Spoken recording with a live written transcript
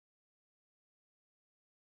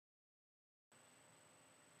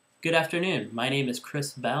Good afternoon. My name is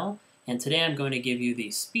Chris Bell, and today I'm going to give you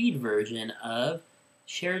the speed version of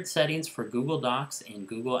shared settings for Google Docs and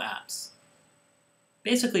Google Apps.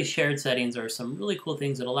 Basically, shared settings are some really cool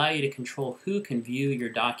things that allow you to control who can view your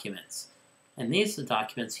documents. And these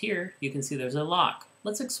documents here, you can see there's a lock.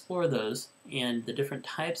 Let's explore those and the different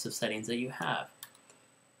types of settings that you have.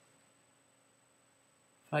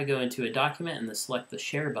 If I go into a document and select the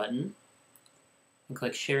Share button and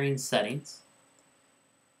click Sharing Settings,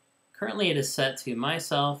 currently it is set to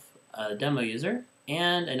myself, a demo user,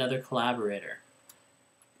 and another collaborator.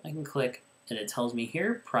 I can click and it tells me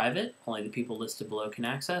here, private, only the people listed below can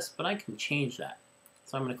access, but I can change that.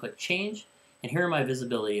 So I'm going to click Change, and here are my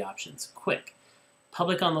visibility options. Quick,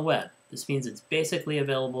 public on the web. This means it's basically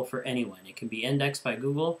available for anyone. It can be indexed by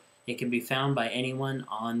Google. It can be found by anyone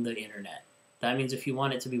on the internet. That means if you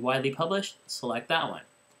want it to be widely published, select that one.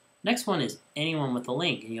 Next one is anyone with a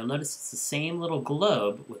link, and you'll notice it's the same little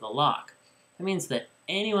globe with a lock. That means that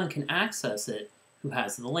anyone can access it who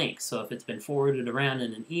has the link. So if it's been forwarded around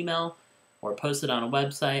in an email or posted on a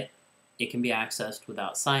website, it can be accessed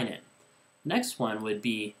without sign-in. Next one would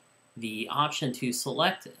be the option to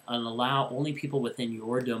select and allow only people within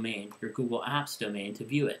your domain, your Google Apps domain, to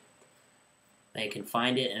view it. They can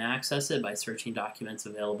find it and access it by searching documents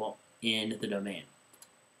available in the domain.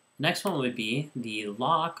 Next one would be the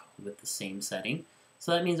lock with the same setting.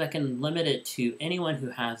 So that means I can limit it to anyone who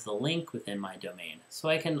has the link within my domain. So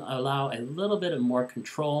I can allow a little bit of more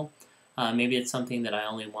control. Maybe it's something that I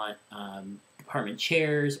only want department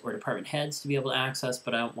chairs or department heads to be able to access,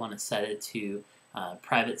 but I don't want to set it to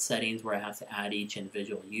private settings where I have to add each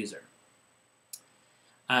individual user.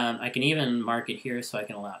 I can even mark it here so I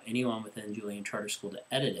can allow anyone within Julian Charter School to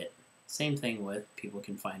edit it. Same thing with people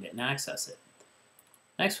can find it and access it.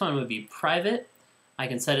 Next one would be private. I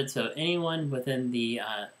can set it so anyone within the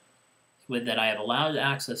that I have allowed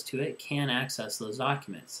access to it can access those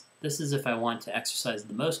documents. This is if I want to exercise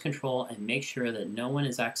the most control and make sure that no one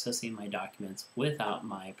is accessing my documents without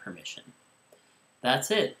my permission.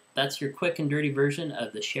 That's it. That's your quick and dirty version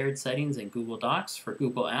of the shared settings in Google Docs for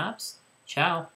Google Apps. Ciao.